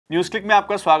News click में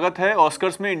आपका स्वागत है।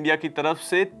 ऑस्कर्स में इंडिया की तरफ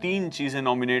से 3 चीजें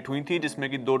नॉमिनेट हुई थी, जिसमें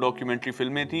कि 2 डॉक्यूमेंट्री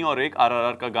फिल्में थी और एक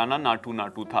आरआरआर का गाना नाटू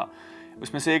नाटू था।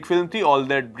 उसमें से एक फिल्म थी ऑल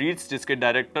दैट ब्रीथ्स, जिसके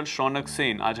डायरेक्टर शौनक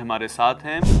सेन आज हमारे साथ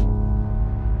हैं।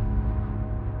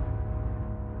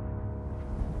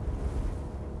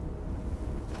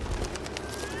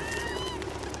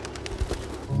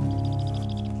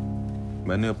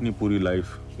 मैंने अपनी पूरी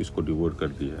लाइफ इसको डिवोट कर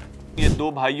दी है। ये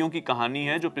 2 भाइयों की कहानी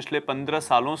है जो पिछले 15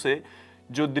 सालों से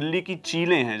जो दिल्ली की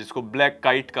चीलें हैं, जिसको ब्लैक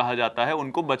काइट कहा जाता है,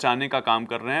 उनको बचाने का काम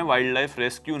कर रहे हैं। वाइल्ड लाइफ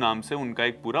रेस्क्यू नाम से उनका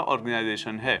एक पूरा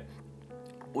ऑर्गेनाइजेशन है।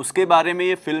 उसके बारे में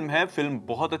ये फिल्म है। फिल्म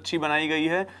बहुत अच्छी बनाई गई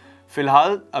है।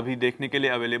 फिलहाल अभी देखने के लिए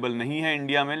अवेलेबल नहीं है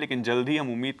इंडिया में, लेकिन जल्द ही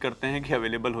हम उम्मीद करते हैं कि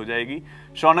अवेलेबल हो जाएगी।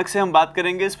 शौनक से हम बात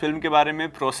करेंगे इस फिल्म के बारे में,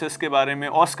 प्रोसेस के बारे में,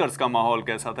 ऑस्कर्स का माहौल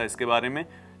कैसा था इसके बारे में।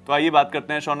 तो आइए बात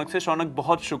करते हैं शौनक से। शौनक,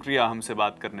 बहुत शुक्रिया हमसे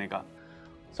बात करने का।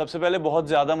 सबसे पहले बहुत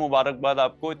ज़्यादा मुबारकबाद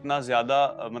आपको, इतना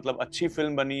ज़्यादा मतलब अच्छी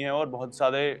फिल्म बनी है और बहुत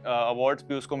सारे अवार्ड्स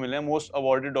भी उसको मिले हैं। Most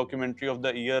awarded documentary of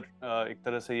the year एक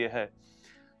तरह से ये है।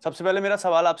 सबसे पहले मेरा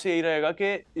सवाल आपसे यही रहेगा कि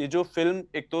ये जो फिल्म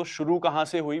एक तो शुरू कहाँ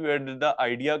से हुई, where did the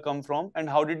idea come from, and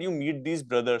how did you meet these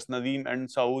brothers Nadeem and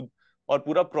Saud, और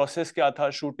पूरा प्रोसेस क्या था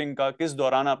शूटिंग का, किस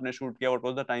दौरान आपने शूट किया, what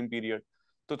was the time period,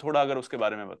 तो थोड़ा अगर उसके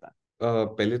बारे में बताएं।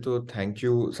 पहले तो thank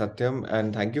you Satyam,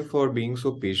 and thank you for being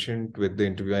so patient with the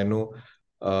interview. I know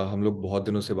हम लोग बहुत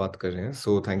दिनों से बात कर रहे हैं,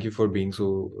 so thank you for being so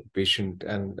patient,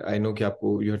 and I know कि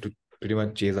आपको you have to pretty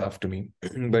much chase after me,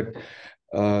 but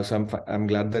so I am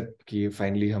glad that कि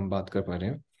फाइनली हम बात कर पा रहे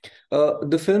हैं।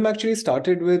 The film actually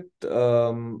started with,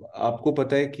 आपको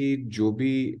पता है कि जो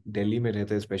भी दिल्ली में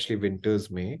रहता है स्पेशली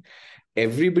विंटर्स में,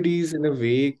 everybody is in a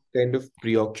way kind of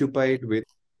preoccupied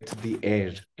with the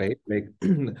air, right?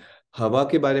 Like हवा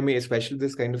के बारे में, especially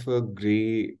this kind of a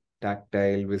gray,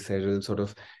 tactile, visceral sort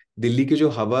of Delhi की जो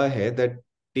हवा है that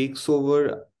takes over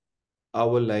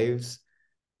our lives,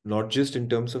 not just in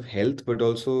terms of health but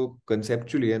also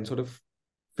conceptually and sort of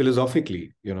philosophically,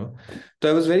 you know. तो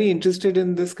I was very interested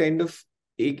in this kind of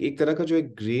एक तरह का जो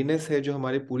एक ग्रेनेस है जो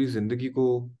हमारे पूरी जिंदगी को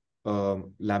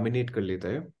लैमिनेट कर लेता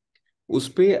है उस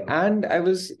पे, and I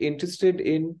was interested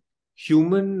in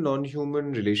human non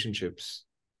human relationships.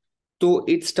 तो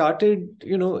इट स्टार्टेड,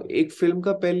 यू नो, एक फिल्म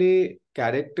का पहले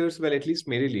कैरेक्टर्स, वेल एटलीस्ट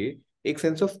मेरे लिए एक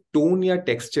सेंस ऑफ टोन या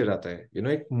टेक्सचर आता है, यू नो,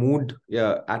 एक मूड या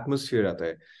एटमोसफियर आता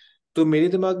है। तो मेरे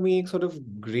दिमाग में एक सॉर्ट ऑफ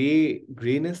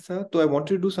ग्रेनेस था, तो I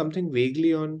wanted to do something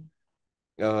vaguely on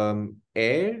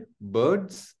air,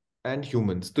 birds and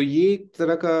humans. तो ये एक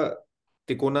तरह का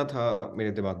तिकोना था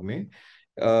मेरे दिमाग में,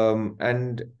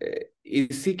 एंड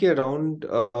इसी के around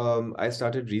I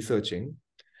started researching.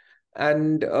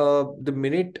 And the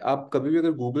minute आप कभी भी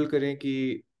अगर गूगल करें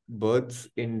कि बर्ड्स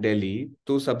इन दिल्ली,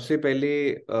 तो सबसे पहले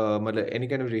मतलब any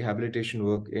kind of rehabilitation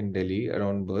work in Delhi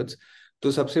around birds,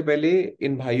 तो सबसे पहले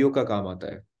इन भाइयों का काम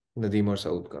आता है, नदीम और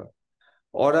सऊद का।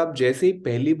 और आप जैसे ही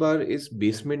पहली बार इस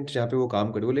बेसमेंट जहाँ पे वो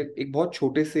काम करे, वो एक बहुत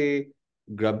छोटे से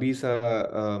ग्रबी सा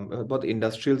बहुत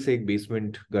इंडस्ट्रियल से एक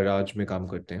बेसमेंट गराज में काम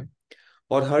करते हैं,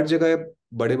 और हर जगह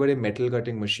बड़े बड़े मेटल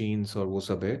कटिंग मशीन्स और वो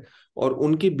सब है, और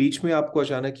उनके बीच में आपको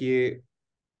अचानक ये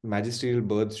मैजिस्ट्रियल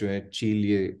बर्ड्स जो है, चील,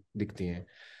 ये दिखती हैं।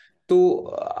 तो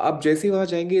आप जैसे ही वहां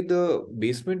जाएंगे, the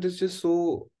basement is just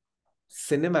so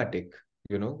cinematic,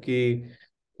 you know, कि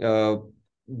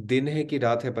दिन है कि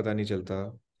रात है पता नहीं चलता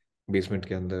बेसमेंट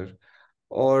के अंदर।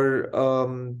 और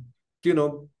यू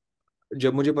नो,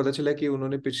 जब मुझे पता चला कि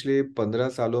उन्होंने पिछले 15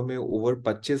 सालों में ओवर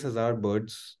 25,000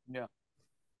 बर्ड्स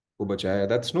को बचाया,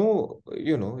 that's no,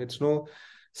 you know, it's know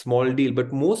small deal.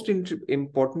 But most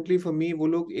importantly for me, वो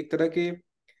लोग एक तरह के,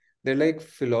 they're like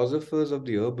philosophers of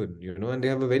the urban, you know, and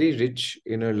they have a very rich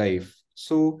inner life.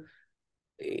 So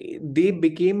they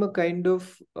became a kind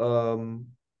of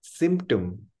symptom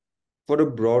for a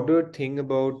broader thing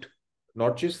about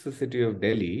not just the city of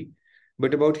Delhi,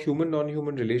 but about human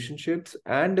non-human relationships,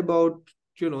 and about,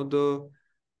 you know, the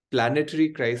planetary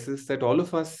crisis that all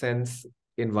of us sense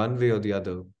in one way or the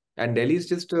other. And Delhi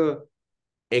is just a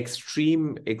extreme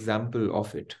example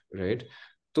of it, right?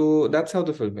 So that's how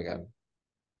the film began.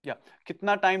 या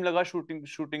कितना time लगा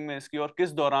shooting में इसकी, और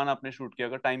किस दौरान आपने shoot किया,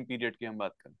 अगर टाइम पीरियड की हम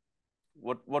बात करें,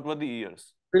 what were the years?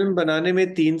 Film बनाने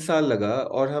में 3 साल लगा,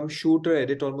 और हम शूट और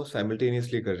एडिट ऑलमोस्ट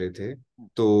साइमल्टेनियसली कर रहे थे।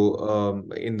 तो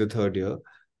इन द थर्ड ईयर,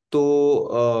 तो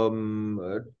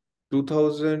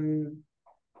 2000,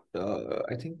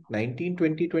 आई थिंक 19,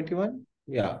 20, 21,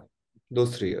 या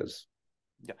those 3 years.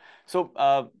 Yeah. So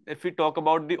if we talk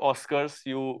about the Oscars,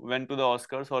 you went to the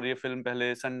Oscars, और ये फिल्म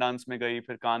पहले सनडांस में गई,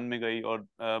 फिर कान में गई, और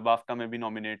बाफ्टा में भी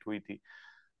नॉमिनेट हुई थी।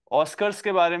 ऑस्कर्स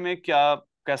के बारे में क्या,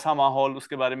 कैसा माहौल,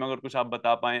 उसके बारे में अगर कुछ आप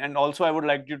बता पाएं। And also I would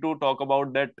like you to talk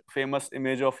about that famous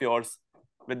image of yours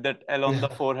with that L on the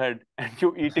forehead and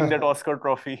you eating that Oscar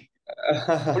trophy.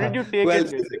 How did you take well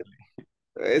it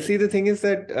basically? see the thing is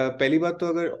that पहली बात तो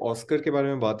अगर Oscar के बारे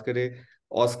में बात करें,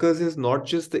 Oscars is not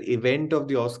just the event of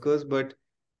the Oscars but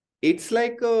it's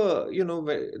like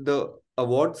the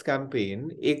awards campaign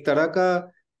एक तरह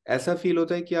का ऐसा फील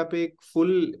होता है कि आप एक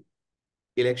फुल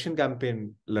इलेक्शन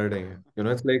कैंपेन लड़ रहे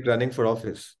हैं, it's like running for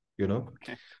office, you know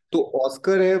Okay. तो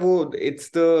ऑस्कर है वो,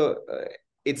 it's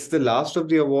the last of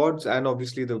the awards and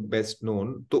obviously the best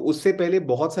known. तो उससे पहले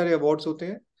बहुत सारे अवार्ड्स होते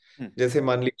हैं, Hmm. जैसे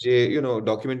मान लीजिए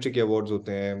डॉक्यूमेंट्री के अवार्ड्स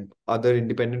होते हैं, अदर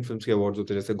इंडिपेंडेंट फिल्म्स के अवार्ड्स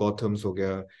होते हैं, जैसे गॉथम्स हो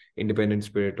गया, इंडिपेंडेंट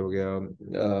स्पिरिट हो गया,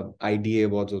 आईडीए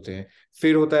अवार्ड्स होते हैं।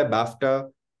 फिर होता है BAFTA,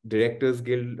 directors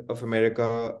guild of America,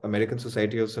 American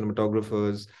society of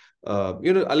cinematographers,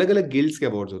 अलग अलग गिल्ड्स के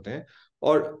अवार्ड्स होते हैं।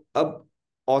 और अब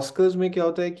ऑस्कर्स में क्या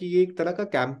होता है कि ये एक तरह का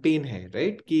कैंपेन है,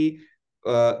 राइट, कि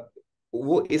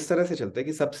वो इस तरह से चलता है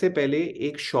कि सबसे पहले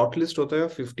एक शॉर्ट लिस्ट होता है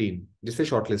 15, जिसे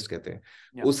शॉर्ट लिस्ट कहते हैं।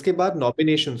 Yeah. उसके बाद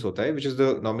नॉमिनेशंस होता है, which is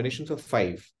the nominations of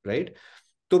 5, right.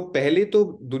 तो पहले तो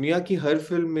दुनिया की हर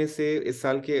फिल्म में से, इस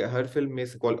साल के हर फिल्म में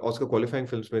से, ऑस्कर क्वालिफाइंग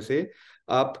फिल्म्स में से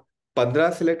आप 15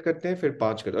 सिलेक्ट करते हैं, फिर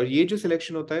 5 करते हैं। और ये जो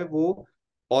सिलेक्शन होता है वो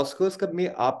ऑस्कर्स का में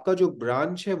आपका जो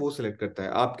ब्रांच है वो सिलेक्ट करता है,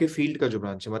 आपके फील्ड का जो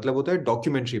ब्रांच है, मतलब होता है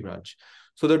documentary branch.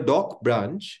 So the dock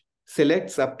branch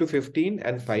selects up to 15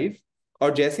 and 5,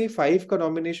 और जैसे ही 5 का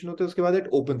नॉमिनेशन होता है उसके बाद it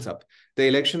opens up the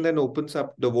election, then opens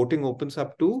up the voting, opens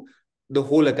up to the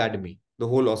whole academy, the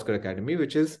whole Oscar academy,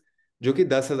 which is जो कि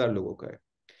 10,000 लोगों का है।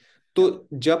 तो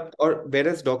Yeah. जब, और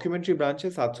वेरस डॉक्यूमेंट्री ब्रांच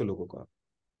है 700 लोगों का,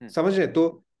 Hmm. समझ रहे हैं?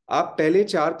 तो आप पहले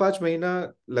 4-5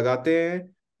 महीना लगाते हैं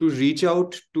to reach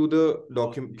out to the Those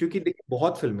document, people. क्योंकि देखिए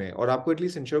बहुत फिल्में हैं और आपको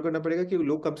एटलीस्ट इंश्योर करना पड़ेगा कि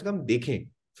लोग कम से कम देखें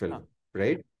हाँ. Film,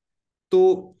 right.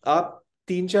 तो आप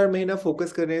 3-4 महीना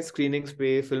फोकस कर रहे हैं स्क्रीनिंग्स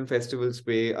पे, फिल्म फेस्टिवल्स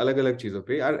पे, अलग अलग चीजों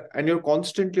पे, and your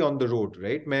constantly on the road,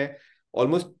 right. मैं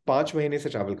ऑलमोस्ट 5 महीने से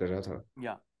ट्रैवल कर रहा था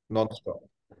Yeah. Non stop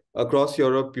across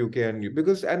Europe, UK and you,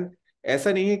 because and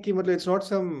ऐसा नहीं है कि मतलब it's not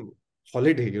some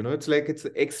holiday, it's like it's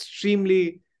extremely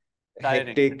Tiring.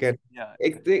 Hectic and Yeah.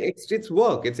 It's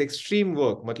work, it's extreme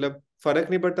work. मतलब फर्क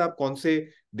नहीं पड़ता आप कौन से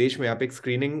देश में, आप एक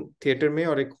स्क्रीनिंग थिएटर में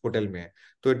और एक होटल में है,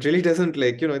 तो it really doesn't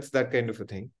like it's that kind of a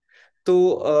thing.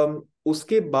 तो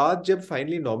उसके बाद जब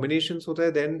फाइनली नॉमिनेशंस होता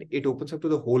है, then it opens up to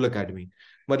the whole academy,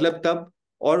 मतलब तब,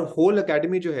 और होल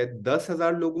एकेडमी जो है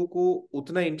 10,000 लोगों को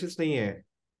उतना इंटरेस्ट नहीं है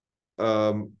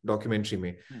डॉक्यूमेंट्री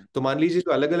में। Hmm. तो मान लीजिए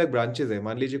जो अलग अलग ब्रांचेस है,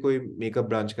 मान लीजिए कोई मेकअप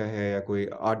ब्रांच का है, या कोई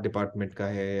आर्ट डिपार्टमेंट का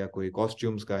है, या कोई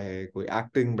कॉस्ट्यूम्स का है, कोई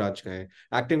एक्टिंग ब्रांच का है,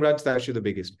 acting branch actually the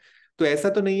biggest. तो ऐसा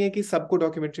तो नहीं है कि सबको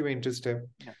डॉक्यूमेंट्री में इंटरेस्ट है।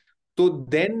 Yeah. तो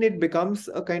then it becomes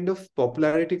a kind of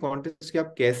popularity contest कि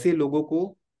आप कैसे लोगों को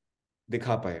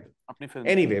दिखा पाए। अपनी फिल्म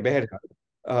को. एनीवे,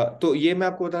 बहरहाल तो ये मैं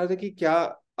आपको बता रहा था कि क्या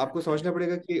आपको समझना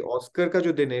पड़ेगा कि ऑस्कर का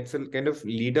जो दिन है, it's kind of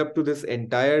lead up to this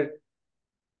entire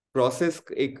process,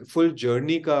 एक फुल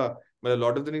जर्नी का। मतलब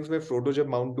लॉर्ड ऑफ द रिंग्स में फ्रोडो जब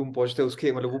माउंट डूम पहुंचते हैं,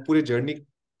 उसके मतलब वो पूरी जर्नी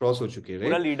क्रॉस हो चुकी है, पूरा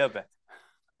राइट। लीड अप है.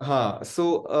 हाँ,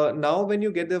 so now when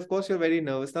you get there, of course you are very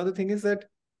nervous. Now the thing is that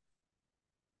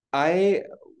I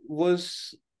was,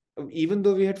 even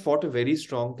though we had fought a very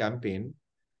strong campaign,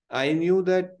 I knew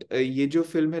that ये जो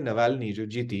film है Navalny जो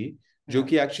जीती, जो Yeah.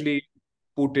 कि actually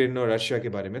Putin और Russia के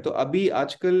बारे में, तो अभी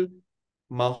आजकल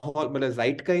माहौल, मतलब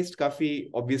जाइटगाइस्ट काफी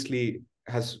obviously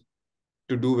has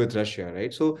to do with Russia,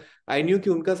 right. So I knew कि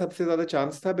उनका सबसे ज्यादा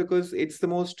चांस था, because it's the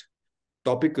most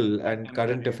topical and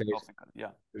current Contemporary, affairs, topical.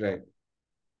 Yeah. Right.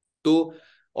 तो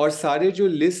और सारे जो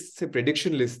लिस्ट थे,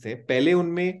 प्रेडिक्शन लिस्ट थे पहले,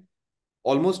 उनमें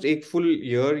ऑलमोस्ट एक फुल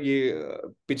ईयर, ये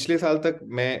पिछले साल तक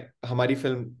मैं, हमारी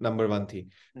फिल्म नंबर 1 थी।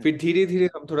 Hmm. फिर धीरे धीरे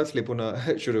हम थोड़ा स्लिप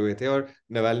होना शुरू हुए थे, और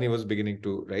Navalny was beginning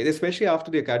to rise, specially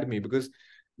after the academy, because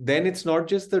then it's not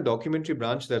just the documentary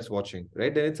branch that's watching,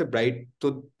 right, then it's a bright.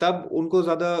 तो तब उनको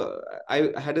ज्यादा,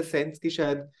 आई हैड अ सेंस कि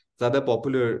शायद ज्यादा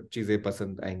पॉपुलर चीजें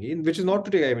पसंद आएंगी, which is not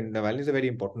to take, I mean Navalny is a very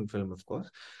important film of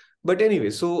course, but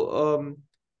anyway. सो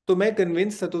तो मैं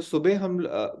कन्विंस था। तो सुबह हम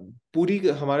पूरी,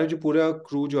 हमारा जो पूरा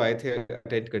क्रू जो आए थे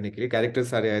अटेंड करने के लिए, कैरेक्टर्स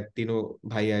सारे आए, तीनों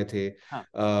भाई आए थे, हाँ.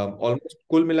 ऑलमोस्ट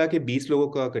कुल मिला के 20 लोगों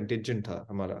का कंटिजेंट था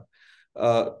हमारा।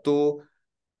 तो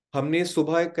हमने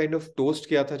सुबह एक काइंड ऑफ टोस्ट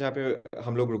किया था जहाँ पे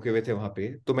हम लोग रुके हुए थे वहां पे।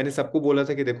 तो मैंने सबको बोला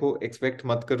था कि देखो, एक्सपेक्ट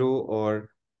मत करो, और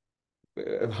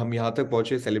हम यहाँ तक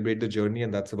पहुंचे, celebrate the journey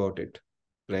and that's about it,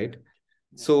 right.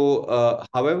 Yeah. So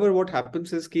however what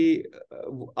happens is कि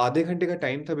आधे घंटे का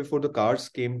टाइम था before the cars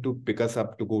came to pick us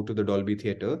up to go to the Dolby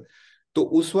theatre. तो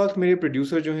उस वक्त मेरे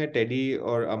प्रोड्यूसर जो हैं टेडी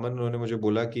और अमन, उन्होंने मुझे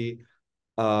बोला कि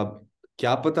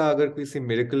क्या पता अगर किसी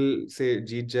मिरेकल से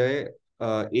जीत जाए,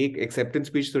 एक एक्सेप्टेंस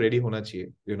स्पीच तो रेडी होना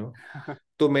चाहिए,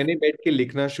 तो मैंने बैठ के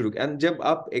लिखना शुरू किया। एंड जब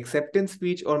आप एक्सेप्टेंस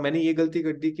स्पीच, और मैंने ये गलती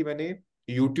कर दी कि मैंने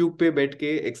यूट्यूब पे बैठ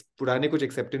के पुराने कुछ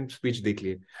एक्सेप्टेंस स्पीच देख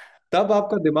लिए, तब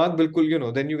आपका दिमाग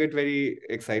बिल्कुल then you get very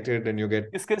excited and you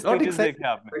get किसके नॉट स्पीचेस देखे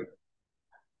आपने? Excited.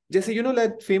 Jesse,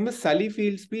 that famous Sally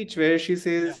Field speech where she Yeah.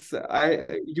 says,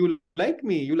 you like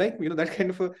me, that kind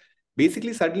of a,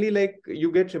 basically suddenly like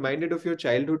you get reminded of your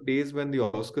childhood days when the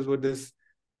Oscars were this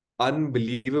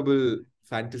unbelievable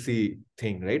fantasy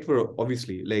thing, right? For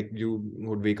obviously, like you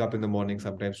would wake up in the morning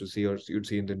sometimes to see, or you'd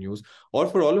see in the news, or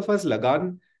for all of us,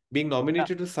 Lagan being Yeah.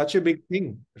 nominated was such a big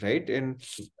thing, right?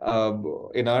 Uh,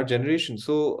 in our generation.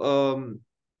 So,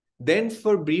 then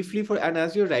for briefly for and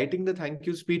as you're writing the thank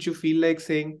you speech, you feel like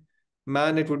saying,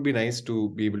 man, it would be nice to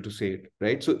be able to say it,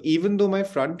 right? So even though my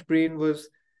front brain was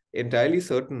entirely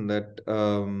certain that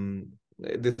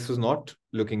this was not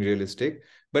looking realistic,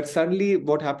 but suddenly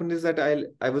what happened is that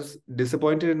I was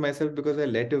disappointed in myself because I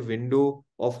let a window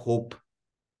of hope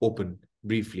open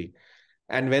briefly.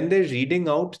 And when they're reading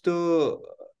out the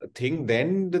thing,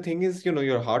 then the thing is,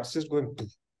 your heart's just going.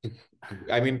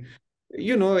 I mean,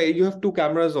 you have two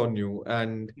cameras on you,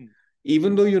 and Hmm.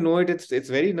 even though it's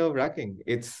very nerve-wracking.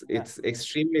 It's Yeah. it's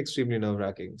extremely, extremely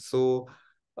nerve-wracking. So,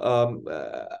 um,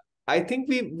 uh, I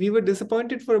think we were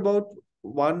disappointed for about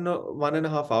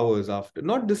 1.5 hours after.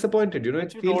 Not disappointed, But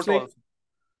it you feels wrote like, also.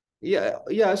 yeah,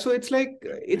 yeah. So it's like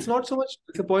it's not so much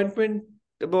disappointment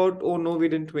about, oh no, we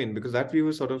didn't win, because that we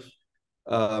were sort of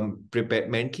prepared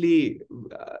mentally.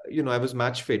 I was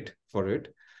match fit for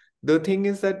it. The thing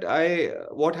is that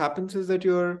what happens is that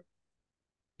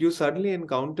you suddenly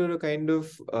encounter a kind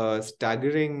of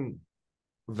staggering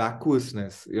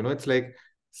vacuousness. It's like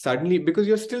suddenly, because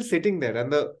you're still sitting there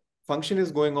and the function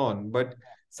is going on, but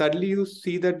suddenly you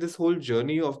see that this whole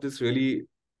journey of this really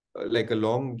like a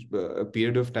long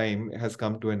period of time has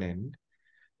come to an end,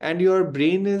 and your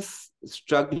brain is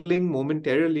struggling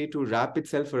momentarily to wrap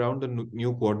itself around the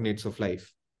new coordinates of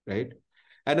life, right?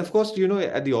 And of course,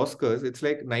 at the Oscars, it's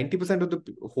like 90% of the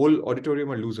whole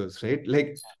auditorium are losers, right?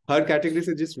 Like her category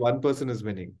says just one person is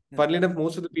winning. Hmm. Funnily enough,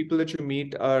 most of the people that you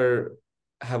meet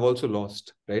have also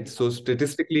lost, right? So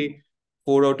statistically,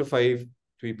 4 out of 5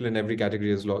 people in every category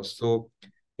has lost. So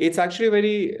it's actually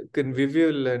very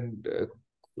convivial, and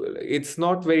it's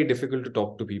not very difficult to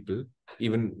talk to people,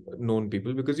 even known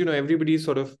people, because everybody is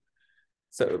sort of,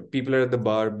 so people are at the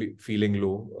bar feeling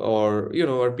low, or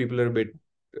people are a bit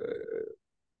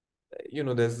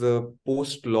there's the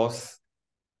post loss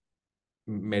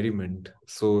merriment.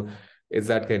 So it's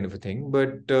that kind of a thing.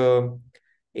 But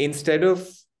instead of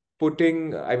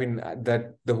putting, I mean,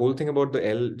 that the whole thing about the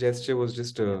L gesture was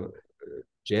just a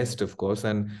jest, of course.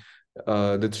 And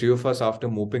the three of us, after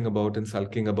moping about and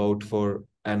sulking about for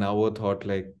an hour, thought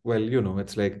like, well,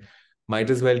 it's like, might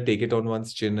as well take it on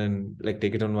one's chin and like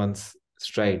take it on one's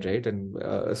stride, right?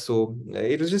 And so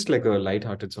it was just like a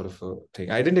light-hearted sort of a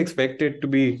thing. I didn't expect it to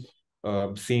be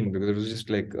seen, because it was just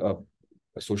like a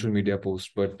social media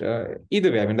post. But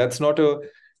either way, I mean, that's not a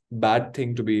bad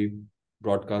thing to be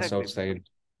broadcast Exactly. outside.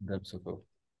 That's a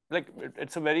Like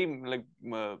it's a very like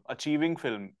achieving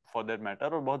film for that matter,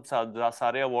 और बहुत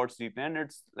सारे awards जीते हैं, and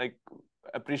it's like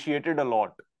appreciated a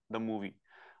lot, the movie.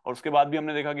 और उसके बाद भी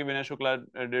हमने देखा कि विनय Shukla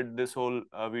did this whole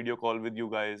video call with you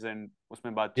guys, and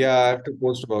उसमें बातचीत Yeah, I की. have to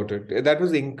post about it. That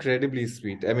was incredibly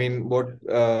sweet. I mean, what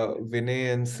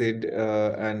Vinay and Sid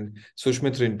and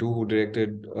Sushmit Rintu, who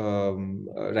directed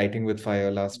Writing with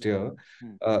Fire last year,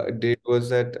 Hmm. did was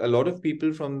that a lot of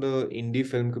people from the indie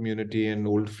film community and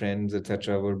old friends,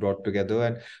 etc., were brought together,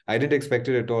 and I didn't expect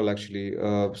it at all, actually.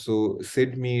 So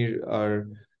Sid Mir,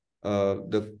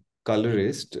 the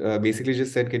colorist, basically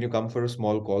just said, "Can you come for a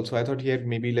small call?" So I thought he had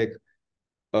maybe like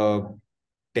a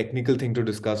technical thing to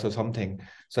discuss or something.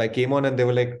 So I came on and there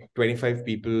were like 25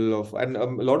 people and a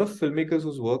lot of filmmakers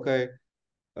whose work I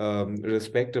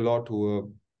respect a lot,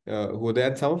 who were there,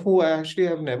 and some of who I actually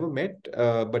have never met,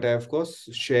 but I of course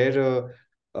share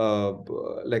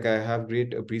like I have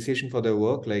great appreciation for their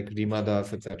work, like Rima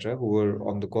Das, etc., who were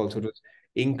on the call. So it was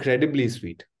incredibly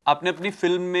sweet. आपने अपनी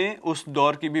film में उस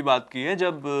दौर की भी बात की है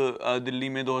जब दिल्ली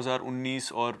में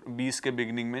 2019 और 20 के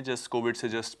बिगनिंग में, जस्ट कोविड से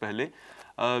जस्ट पहले,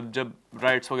 जब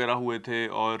राइट्स वगैरह हुए थे,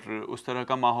 और उस तरह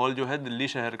का माहौल जो है दिल्ली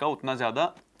शहर का उतना ज़्यादा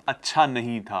अच्छा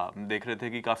नहीं था. देख रहे थे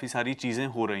कि काफ़ी सारी चीज़ें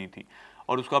हो रही थी,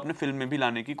 और उसको आपने फिल्म में भी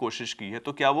लाने की कोशिश की है.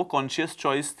 तो क्या वो कॉन्शियस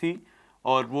चॉइस थी,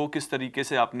 और वो किस तरीके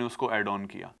से आपने उसको ऐड ऑन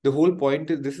किया? The whole point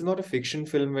is, this is not a fiction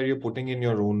film where you're putting in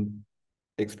your own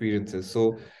experiences.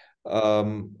 So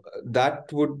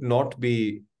that would not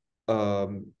be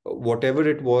whatever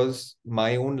it was,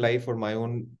 my own life or my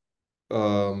own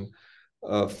um,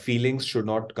 feelings should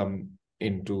not come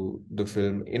into the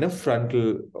film in a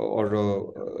frontal or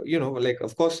like,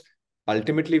 of course,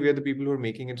 ultimately we are the people who are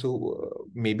making it. So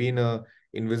maybe in a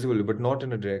invisible, but not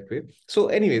in a direct way. So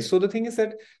anyway, so the thing is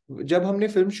that जब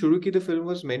हमने film शुरू की, the film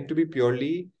was meant to be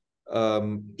purely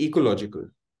ecological,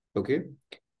 okay,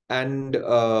 and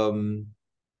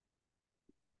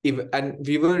and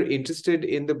we were interested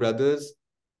in the brothers'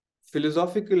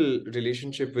 philosophical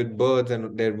relationship with birds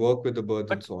and their work with the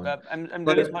birds and But so on. I'm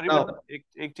But really sorry, now, but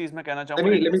एक चीज मैं कहना let चाहूंगा.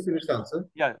 me It let me is, finish the answer.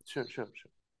 yeah, sure.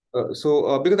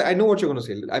 Because I know what you're going to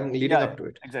say, I'm leading Yeah, up to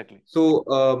it. exactly. So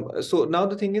now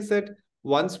the thing is that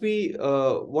once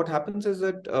what happens is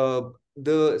that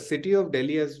the city of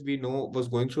Delhi, as we know, was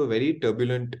going through a very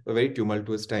turbulent, a very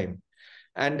tumultuous time.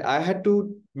 And I had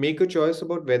to make a choice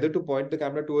about whether to point the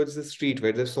camera towards the street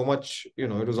where there's so much, it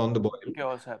was on the boil,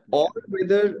 Chaos happening. or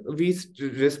whether we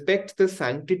respect the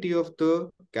sanctity of the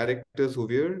characters who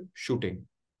we're shooting,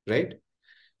 right?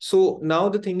 So now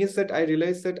the thing is that I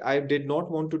realized that I did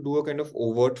not want to do a kind of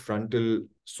overt frontal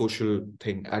social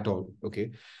thing at all.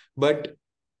 Okay. But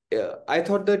I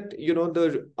thought that,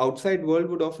 the outside world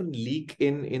would often leak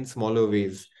in smaller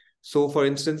ways. So, for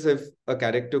instance, if a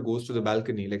character goes to the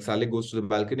balcony, like Saleh goes to the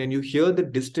balcony, and you hear the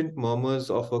distant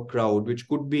murmurs of a crowd, which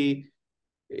could be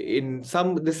there's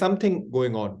something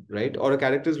going on, right? Or a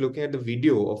character is looking at the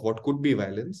video of what could be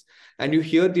violence, and you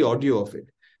hear the audio of it.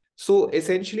 So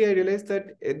essentially, I realized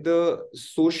that the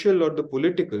social or the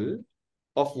political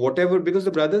of whatever, because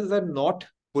the brothers are not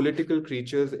political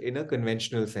creatures in a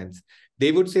conventional sense.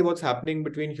 They would say what's happening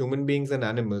between human beings and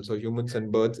animals, or humans and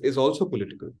birds, is also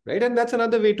political, right? And that's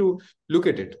another way to look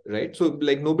at it, right? So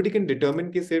like nobody can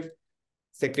determine कि सिर्फ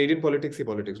sectarian politics is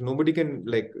politics. Nobody can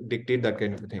like dictate that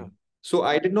kind of a thing. So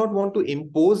I did not want to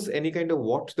impose any kind of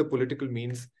what the political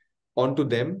means onto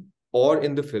them or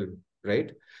in the film,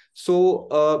 right?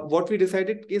 So what we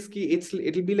decided is कि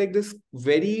it'll be like this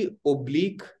very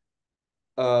oblique,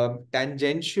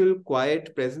 tangential,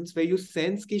 quiet presence where you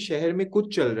sense कि शहर में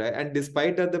कुछ चल रहा है, and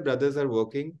despite that the brothers are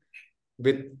working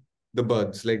with the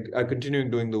birds, like are continuing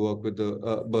doing the work with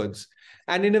the birds.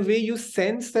 And in a way, you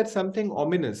sense that something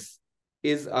ominous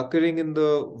is occurring in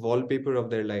the wallpaper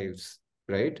of their lives,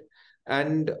 right?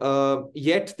 And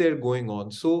yet they're going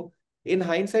on. So in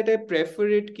hindsight, I prefer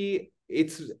it कि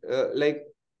it's like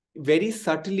very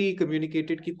subtly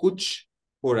communicated कि कुछ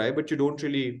हो रहा है, but you don't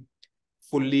really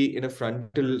fully in a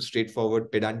frontal,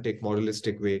 straightforward, pedantic,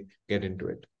 moralistic way get into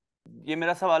it. ये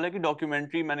मेरा सवाल है कि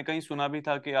डॉक्यूमेंट्री, मैंने कहीं सुना भी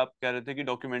था कि आप कह रहे थे कि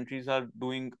documentaries are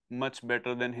doing much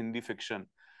better than Hindi fiction,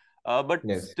 but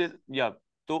Yes. Still या,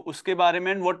 तो उसके बारे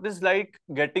में what is like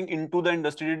getting into the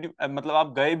industry. मतलब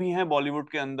आप गए भी हैं बॉलीवुड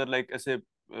के अंदर, लाइक ऐसे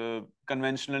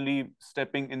कन्वेंशनली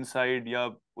स्टेपिंग इनसाइड या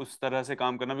उस तरह से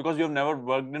काम करना, because you have never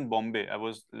worked in Bombay. I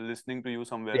was listening to you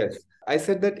somewhere. Yes, I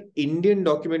said that Indian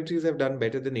documentaries have done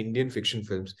better than Indian fiction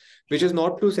films, which is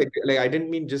not to say, like, I didn't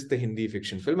mean just the Hindi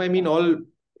fiction film. I mean, all,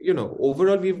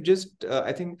 overall, we've just,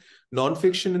 I think,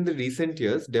 non-fiction in the recent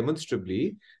years demonstrably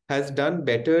has done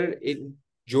better in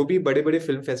जो भी बड़े-बड़े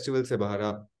film festivals से बाहर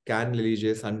आप can ले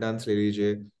लीजिए, Sundance ले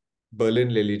लीजिए,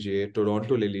 बर्लिन ले लीजिए,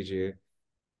 टोरंटो ले लीजिए,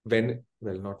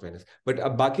 well, not Venice, but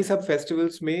बाकी सब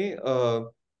festivals में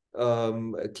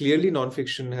clearly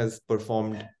non-fiction has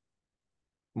performed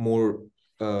more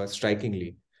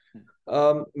strikingly.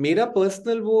 मेरा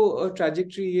personal वो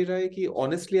trajectory ये रहा है कि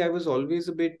honestly I was always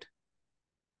a bit,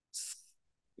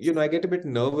 I get a bit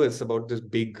nervous about this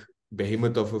big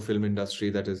behemoth of a film industry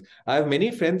that is. I have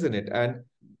many friends in it, and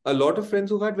a lot of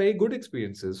friends who've had very good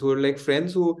experiences, who are like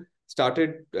friends who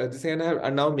started this and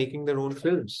are now making their own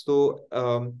films. So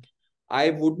I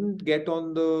wouldn't get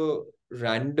on the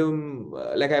random,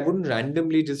 like I wouldn't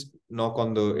randomly just knock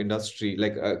on the industry,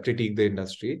 like critique the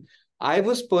industry. I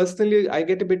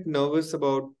get a bit nervous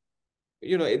about,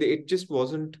 it just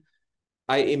wasn't.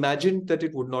 I imagined that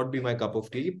it would not be my cup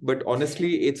of tea, but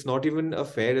honestly, it's not even a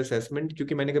fair assessment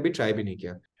क्योंकि मैंने कभी try भी नहीं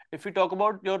किया. If we talk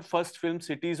about your first film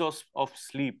Cities of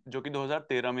Sleep, जो कि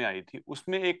 2013 में आई थी,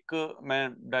 उसमें एक मैं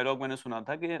डायलॉग मैंने सुना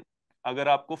था कि अगर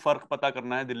आपको फर्क पता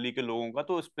करना है दिल्ली के लोगों का,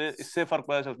 तो इससे फर्क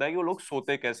पता चलता है कि वो लोग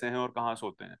सोते कैसे हैं और कहाँ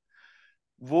सोते हैं.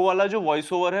 वो वाला जो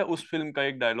वॉइस ओवर है उस फिल्म का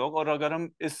एक डायलॉग. और अगर हम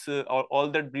इस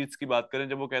ऑल दैट ब्रीथ्स की बात करें,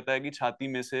 जब वो कहता है कि छाती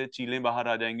में से चीलें बाहर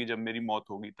आ जाएंगी जब मेरी मौत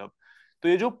होगी तब, तो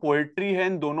ये जो पोएट्री है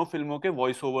इन दोनों फिल्मों के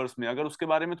वॉइस ओवर्स में, अगर उसके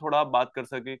बारे में थोड़ा आप बात कर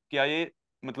सके, क्या ये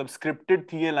मतलब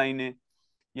स्क्रिप्टेड थी ये लाइनें,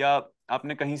 या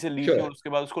आपने कहीं से ली थी और उसके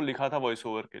बाद उसको लिखा था वॉइस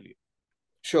ओवर के लिए?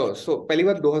 Sure. So पहली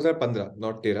बात 2015,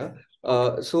 not 13.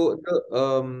 Okay. So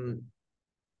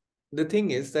the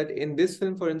thing is that in this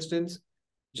film, for instance,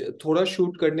 थोड़ा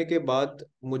शूट करने के बाद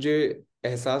मुझे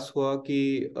एहसास हुआ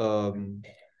कि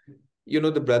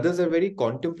the brothers are very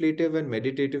contemplative and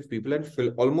meditative people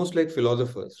and almost like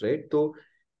philosophers, right? So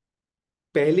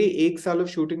पहले 1 साल ऑफ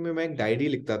शूटिंग में मैं एक डायरी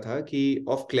लिखता था कि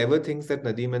of clever things that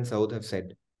Nadeem and south have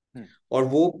said, और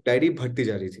वो डायरी बढ़ती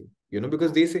जा रही थी,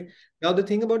 बिकॉज दे से now the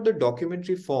thing about the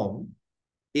documentary form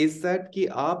is that कि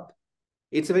आप,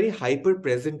 it's a very hyper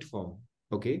present form.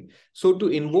 Okay, so to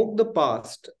invoke the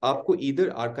past आपको either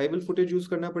archival footage use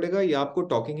करना पड़ेगा या आपको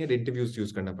talking head interviews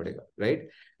use करना पड़ेगा, right?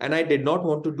 And I did not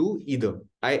want to do either.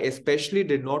 I especially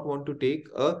did not want to take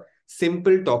a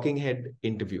simple talking head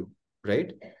interview,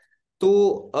 right? So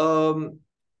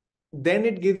then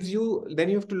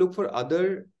you have to look for other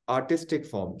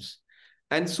artistic forms.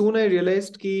 And soon I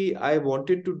realized कि I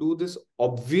wanted to do this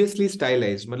obviously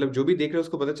stylized, मतलब जो भी देख रहे हैं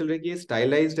उसको पता चल रहा है कि ये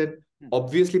stylized and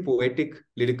obviously poetic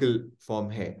lyrical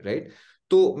form है, right?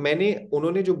 तो मैंने,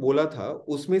 उन्होंने जो बोला था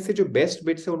उसमें से जो बेस्ट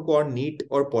बिट्स है उनको और नीट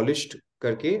और पॉलिश्ड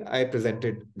करके I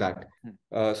presented that.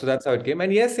 So that's how it came.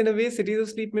 And yes, in a way Cities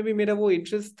of Sleep में भी मेरा वो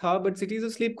interest था, but Cities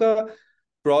of Sleep का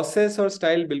प्रोसेस और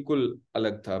स्टाइल बिल्कुल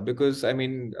अलग था, because I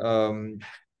mean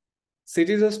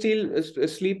cities of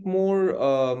sleep मोर,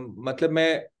 मतलब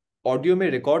मैं ऑडियो में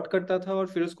रिकॉर्ड करता था और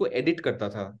फिर उसको एडिट करता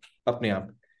था अपने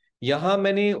आप। यहाँ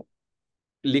मैंने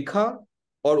लिखा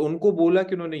और उनको बोला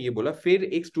कि उन्होंने ये बोला, फिर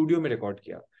एक स्टूडियो में रिकॉर्ड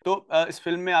किया। तो इस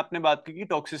फिल्म में आपने बात की कि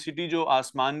टॉक्सिसिटी जो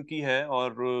आसमान की है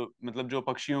और मतलब जो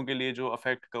पक्षियों के लिए जो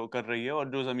अफेक्ट कर रही है और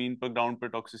जो जमीन पर ग्राउंड पर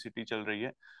टॉक्सिसिटी चल रही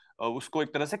है, उसको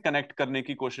एक तरह से कनेक्ट करने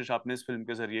की कोशिश आपने इस फिल्म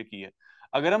के जरिए की है।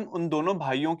 अगर हम उन दोनों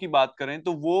भाइयों की बात करें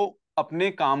तो वो अपने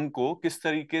काम को किस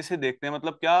तरीके से देखते हैं,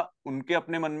 मतलब क्या उनके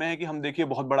अपने मन में है कि हम देखिए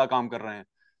बहुत बड़ा काम कर रहे हैं,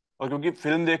 और क्योंकि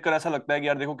फिल्म देखकर ऐसा लगता है कि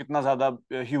यार देखो कितना ज्यादा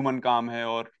ह्यूमन काम है,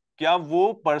 और क्या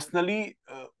वो पर्सनली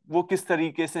वो किस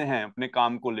तरीके से हैं अपने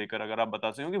काम को लेकर, अगर आप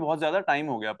बता सकें, क्योंकि बहुत ज्यादा टाइम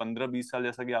हो गया, 15-20 साल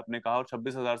जैसा कि आपने कहा, और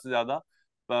 26,000 से ज्यादा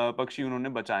पक्षी उन्होंने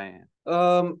बचाए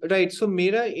हैं। राइट, सो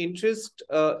मेरा interest,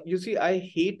 you see I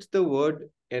hate the word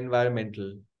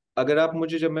environmental. अगर आप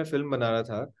मुझे, जब मैं फिल्म बना रहा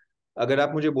था, अगर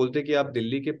आप मुझे बोलते कि आप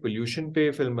दिल्ली के पोल्यूशन पे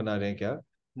फिल्म बना रहे हैं क्या,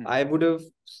 I would have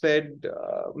said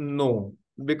no,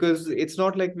 because it's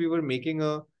not like we were making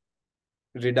a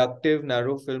reductive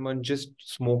narrow film on just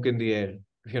smoke in the air.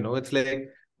 It's like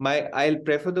I'll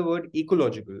prefer the word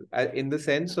ecological, in the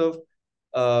sense of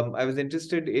I was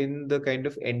interested in the kind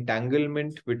of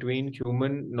entanglement between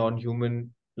human non-human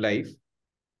life,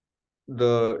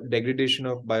 the degradation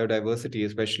of biodiversity,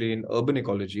 especially in urban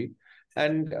ecology,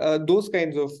 and those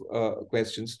kinds of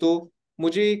questions. तो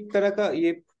मुझे एक तरह का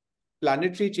ये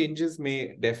planetary changes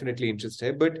में definitely interest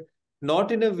है, but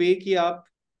not in a way कि आप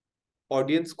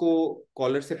ऑडियंस को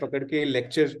कॉलर से पकड़ के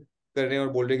लेक्चर कर रहे हैं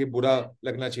और बोल रहे हैं कि बुरा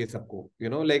लगना चाहिए सबको,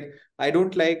 like I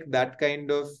don't like that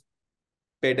kind of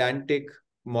पेडांटिक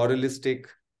moralistic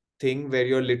thing where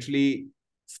you're literally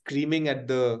screaming at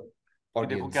the कि देखो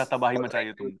audience क्या तबाही और मचाई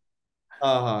है तुमने।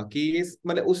 हाँ हाँ, कि इस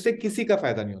मतलब उससे किसी का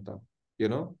फायदा नहीं होता, you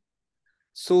know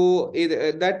so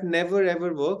that never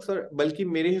ever works. और बल्कि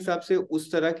मेरे हिसाब से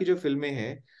उस तरह की जो फिल्में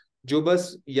हैं जो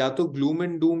बस या तो ग्लूम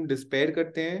एंड डूम डिस्पेयर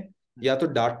करते हैं या तो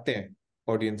डांटते हैं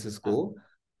ऑडियंसेस को,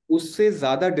 उससे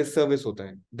ज्यादा डिससर्विस होता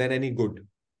है देन एनी गुड।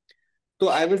 तो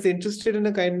I was interested in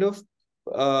a kind of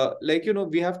like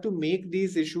we have to make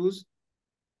these issues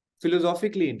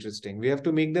philosophically interesting, we have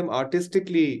to make them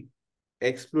artistically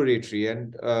exploratory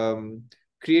and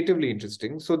creatively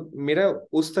interesting. So मेरा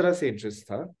उस तरह से interest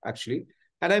था actually,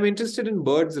 and I'm interested in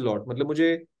birds a lot, मतलब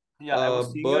मुझे या I was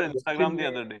seeing your bird Instagram watching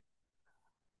the में, other day.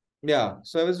 yeah,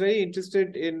 so I was very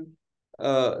interested in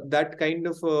that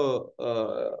kind of a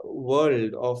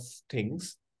world of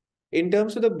things. In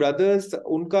terms of the brothers,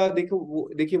 उनका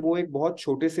देखिए वो एक बहुत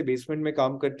छोटे से बेसमेंट में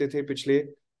काम करते थे पिछले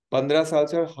 15 साल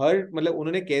से, और हर मतलब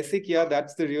उन्होंने कैसे किया,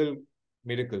 that's the real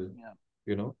miracle,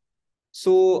 you know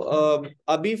सो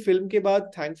अभी फिल्म के बाद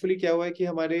थैंकफुली क्या हुआ है कि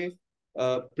हमारे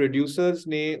प्रोड्यूसर्स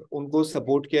ने उनको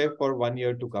सपोर्ट किया है फॉर 1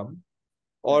 year टू कम,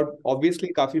 और ऑब्वियसली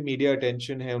काफी मीडिया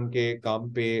अटेंशन है उनके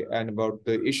काम पे and about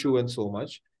the issue and so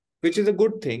much, which is a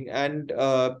good thing. And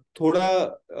थोड़ा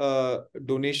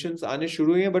donations आने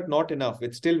शुरू हुए हैं, but not enough.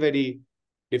 It's still very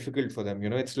difficult for them.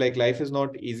 It's like life is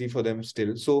not easy for them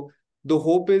still. So the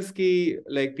hope is कि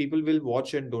like people will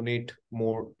watch and donate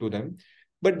more to them.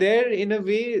 But they're in a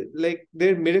way like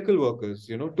they're miracle workers.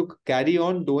 To carry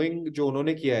on doing जो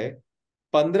उन्होंने किया है,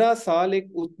 15 साल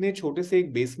एक उतने छोटे से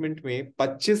एक बेसमेंट में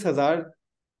 25,000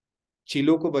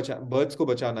 चीलों को बर्ड्स को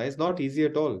बचाना is not easy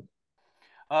at all.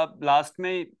 Last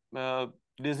में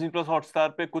डिज्नी प्लस हॉटस्टार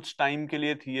पे कुछ टाइम के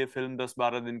लिए थी ये फिल्म,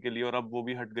 10-12 दिन के लिए, और अब वो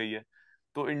भी हट गई है।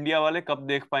 तो इंडिया वाले कब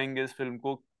देख पाएंगे इस फिल्म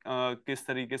को, किस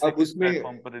तरीके से, अब किस उसमें,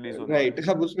 प्लेटफॉर्म पर रिलीज होने वाली राइट,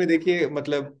 अब उसमें देखिए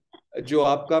मतलब जो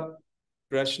आपका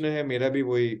प्रश्न है मेरा भी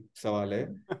वही सवाल है है?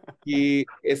 कि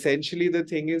एसेंशियली द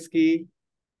थिंग इज कि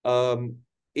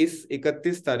इस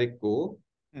 31 तारीख को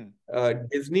हम्म।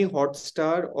 डिज्नी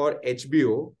हॉटस्टार और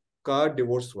एचबीओ का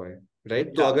डिवोर्स हुआ है, राइट?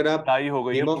 तो अच्छा, अगर आप लड़ाई हो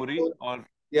गई है गेम ऑफ पूरी, और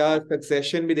या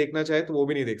सक्सेशन भी देखना चाहे तो वो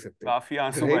भी नहीं देख सकते, काफी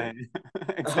आंसू राइट? बहे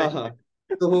हैं। हाँ हाँ।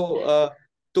 एग्जैक्टली। तो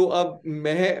तो अब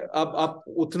मैं, अब आप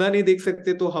उतना नहीं देख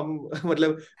सकते तो हम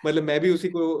मतलब मैं भी उसी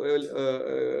को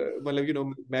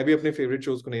मतलब मैं भी अपने फेवरेट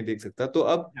शोज को नहीं देख सकता। तो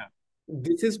अब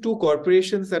this is two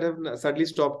corporations that have suddenly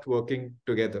stopped working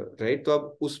together, right? तो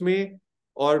अब उसमें,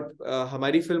 और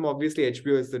हमारी film obviously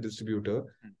HBO is the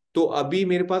distributor, तो अभी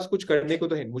मेरे पास कुछ करने को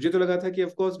तो है। मुझे तो लगा था कि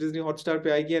ऑफ कोर्स डिज्नी हॉटस्टार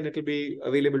पे आएगी and it will be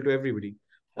available to everybody,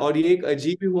 और ये एक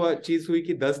अजीब ही हुआ चीज हुई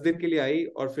कि 10 दिन के लिए आई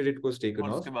और फिर इट वाज टेकन और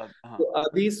ऑफ। उसके बाद तो हाँ।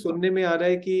 अभी सुनने में आ रहा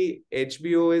है कि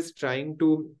HBO is trying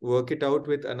to work it out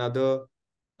with another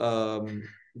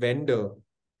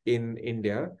vendor in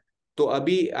India. तो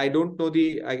अभी I don't know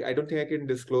the, I don't think I can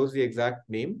disclose the exact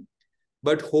name,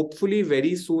 but hopefully very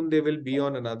soon they will be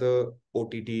on another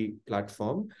OTT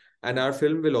platform, and our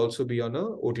film will also be on a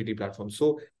OTT platform. So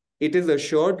it is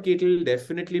assured that it will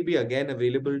definitely be again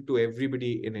available to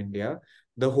everybody in India.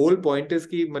 The whole point is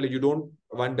कि मतलब you don't,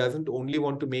 one doesn't only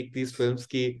want to make these films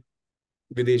कि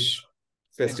विदेश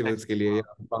festivals के exactly लिए हाँ।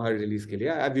 या बाहर release के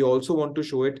लिए, we also want to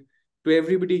show it to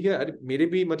everybody here. अरे मेरे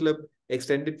भी मतलब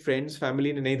एक्सटेंडेड फ्रेंड्स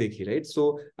फैमिली ने नहीं देखी, right? So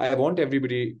I want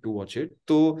everybody to watch it.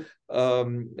 तो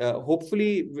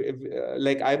hopefully,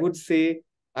 like I would say,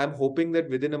 I'm hoping that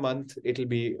within a month it will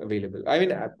be available. I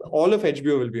mean, all of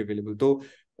HBO will be available. तो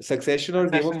Succession और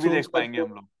Game of succession भी Thrones देख का पाएंगे जो,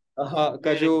 हम लोग। हाँ,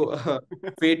 का ये जो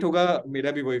फेट होगा,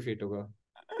 मेरा भी वही फेट होगा।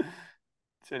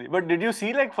 चलिए, but did you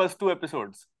see like first 2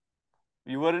 episodes?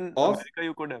 You were in Of America,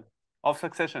 you could have, of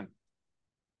succession?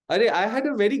 Arey, I had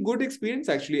a very good experience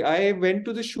actually. I went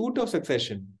to the shoot of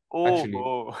Succession oh actually.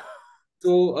 Oh.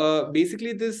 So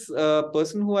basically, this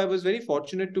person who I was very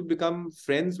fortunate to become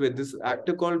friends with, this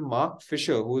actor called Mark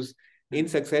Fisher, who's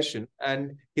in Succession,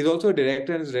 and he's also a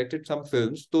director and has directed some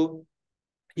films. So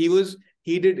he was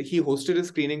he hosted a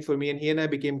screening for me, and he and I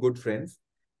became good friends.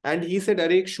 And he said,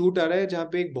 अरे एक shoot आ रहा है जहाँ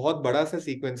पे एक बहुत बड़ा सा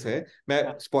सीक्वेंस है। मैं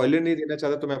स्पॉइलर नहीं देना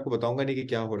चाहता तो मैं आपको बताऊंगा नहीं कि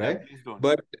क्या हो रहा या है, please don't.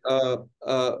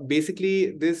 But basically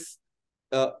this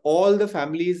all the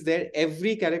family is there,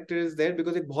 every character is there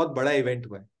because एक बहुत बड़ा इवेंट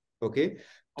हुआ है। ओके,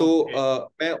 तो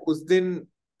ओके। मैं उस दिन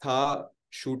था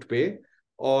शूट पे,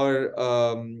 और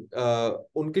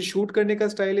उनके शूट करने का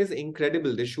style is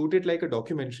incredible. They shoot it like a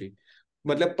documentary.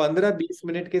 मतलब 15-20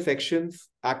 मिनट के सेक्शंस,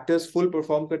 एक्टर्स फुल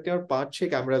परफॉर्म करते हैं और 5-6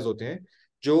 कैमरास होते हैं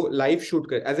जो लाइव शूट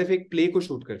कर, एज इफ एक प्ले को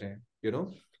शूट कर रहे हैं,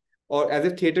 और एज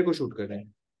ए थिएटर को शूट कर रहे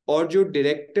हैं। और जो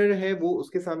डायरेक्टर है वो,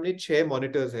 उसके सामने 6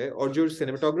 मॉनिटर्स है, और जो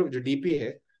सिनेमाटोग्राफर, जो डीपी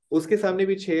है, उसके सामने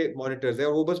भी 6 मॉनिटर्स है,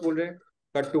 और वो बस बोल रहे हैं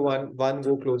cut to one, one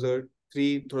go closer, three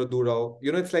थोड़ा दूर आओ,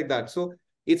 it's like that. So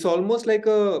it's almost like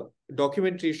a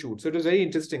documentary shoot. So it was very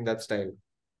interesting that style.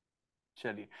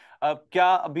 चलिए, अब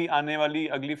क्या अभी आने वाली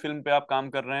अगली फिल्म पे आप काम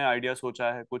कर रहे हैं? आइडिया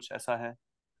सोचा है, कुछ ऐसा है?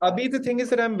 अभी the thing is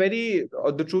that I am very,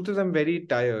 the truth is I am very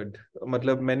tired.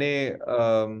 मतलब मैंने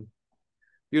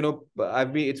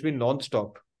it's been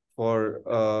non-stop for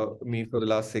me for the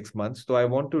last 6 months. So I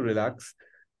want to relax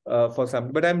for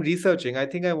some, but I'm researching. I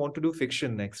think I want to do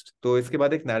fiction next. So इसके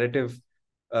बाद एक narrative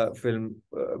film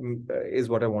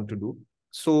is what I want to do.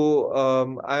 So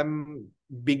I'm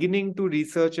beginning to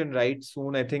research and write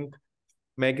soon. I think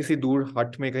मैं किसी दूर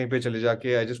हट में कहीं पे चले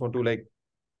जाके, I just want to like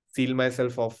seal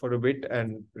myself off for a bit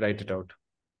and write it out.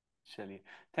 चलिए,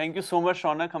 thank you so much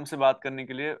Shaunak, हमसे बात करने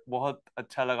के लिए। बहुत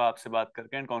अच्छा लगा आपसे बात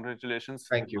करके, and congratulations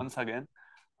Thank you. Once again.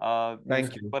 Thank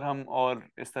NewsClick you. पर हम और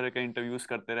इस तरह के इंटरव्यूज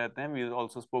करते रहते हैं। We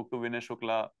also spoke to Vinay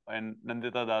Shukla and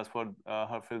Nandita Das for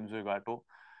her film जोगाटो।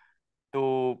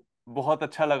 तो बहुत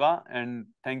अच्छा लगा, and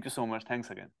thank you so much,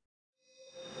 thanks again.